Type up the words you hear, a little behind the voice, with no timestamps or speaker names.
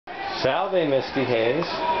Salve, Misty Hayes.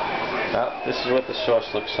 Well, this is what the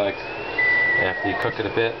sauce looks like after you cook it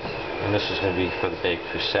a bit. And this is going to be for the baked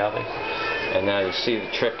fusilli. And now you see the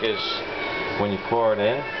trick is when you pour it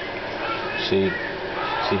in, see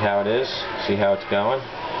how it is? See how it's going?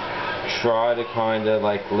 Try to kind of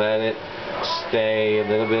like let it stay a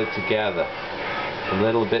little bit together. A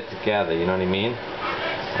little bit together, you know what I mean?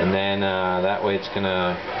 And then that way it's going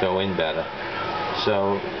to go in better.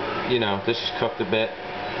 So, you know, this is cooked a bit.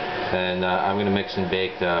 And I'm going to mix and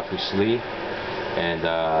bake the fusilli. And,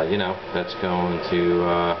 you know, that's going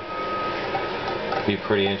to be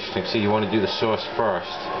pretty interesting. See, you want to do the sauce first.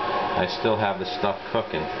 I still have the stuff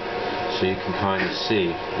cooking, so you can kind of see, you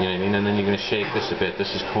know what I mean? And then you're going to shake this a bit.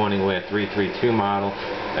 This is Corningware 332 model.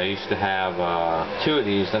 I used to have 2 of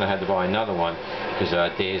these, then I had to buy another one because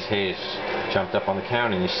Dave's Hayes jumped up on the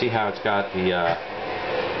counter, and you see how it's got the,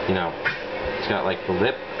 you know, it's got like the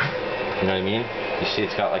lip, you know what I mean? You see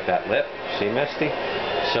it's got like that lip, see, Misty?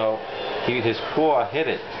 So his paw hit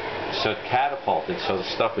it, so it catapulted, so the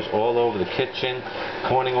stuff was all over the kitchen.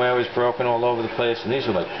 Corningware was broken all over the place, and these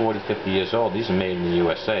are like 40, 50 years old. These are made in the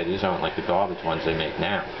USA. These aren't like the garbage ones they make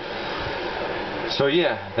now. So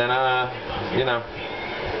yeah, then you know,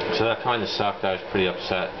 so that kind of sucked. I was pretty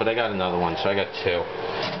upset, but I got another one, so I got 2.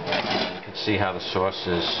 You can see how the sauce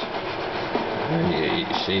is. You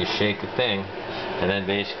see, you shake the thing, and then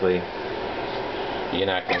basically you're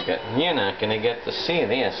not gonna get to see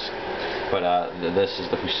this. But this is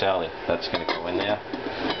the fusilli that's going to go in there.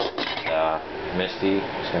 Misty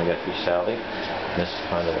is going to get fusilli. This is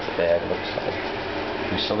kind of what the bag looks like.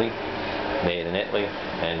 Fusilli, made in Italy.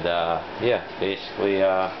 And yeah, basically,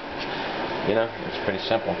 you know, it's pretty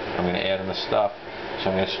simple. I'm going to add in the stuff. So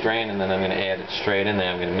I'm going to strain, and then I'm going to add it straight in there.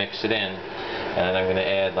 I'm going to mix it in, and then I'm going to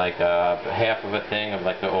add like half of a thing of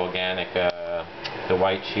like the organic, the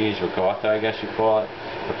white cheese, ricotta, I guess you call it.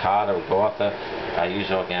 Ricotta, ricotta. I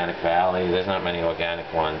use Organic Valley. There's not many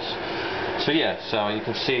organic ones. So yeah, so you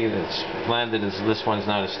can see that it's blended. This one's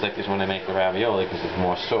not as thick as when I make the ravioli because it's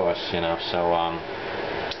more sauce, you know. So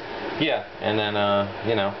yeah, and then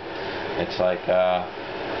you know, it's like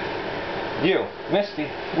you, Misty,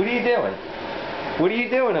 what are you doing? What are you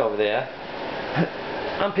doing over there?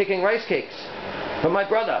 I'm picking rice cakes for my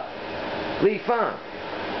brother, Lee Fung.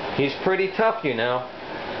 He's pretty tough, you know.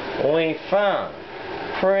 Lee Fung.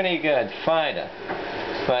 Pretty good fighter,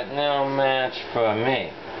 but no match for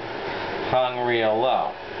me. Hung real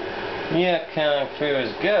low. Your kung fu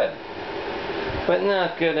is good, but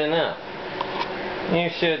not good enough. You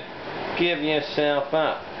should give yourself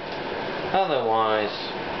up. Otherwise,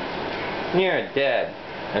 you're dead.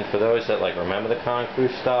 And for those that like remember the kung fu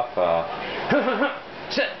stuff,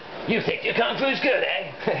 so, you think your kung fu's good,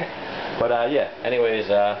 eh? But yeah.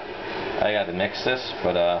 Anyways, I got to mix this,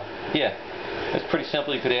 but yeah. It's pretty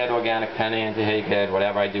simple. You could add organic penne into here. You could add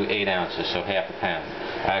whatever. I do 8 ounces, so half a pound.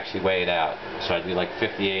 I actually weigh it out. So I do like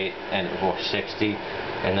 58 or 60,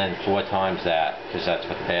 and then 4 times that, because that's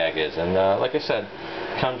what the bag is. And like I said,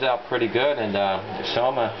 it comes out pretty good. And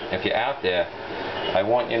Soma, if you're out there, I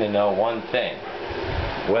want you to know one thing.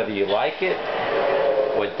 Whether you like it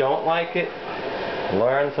or don't like it,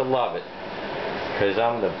 learn to love it. Because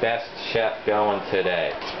I'm the best chef going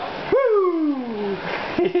today. Woo!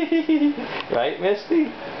 Right,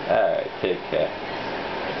 Misty? Alright, take care.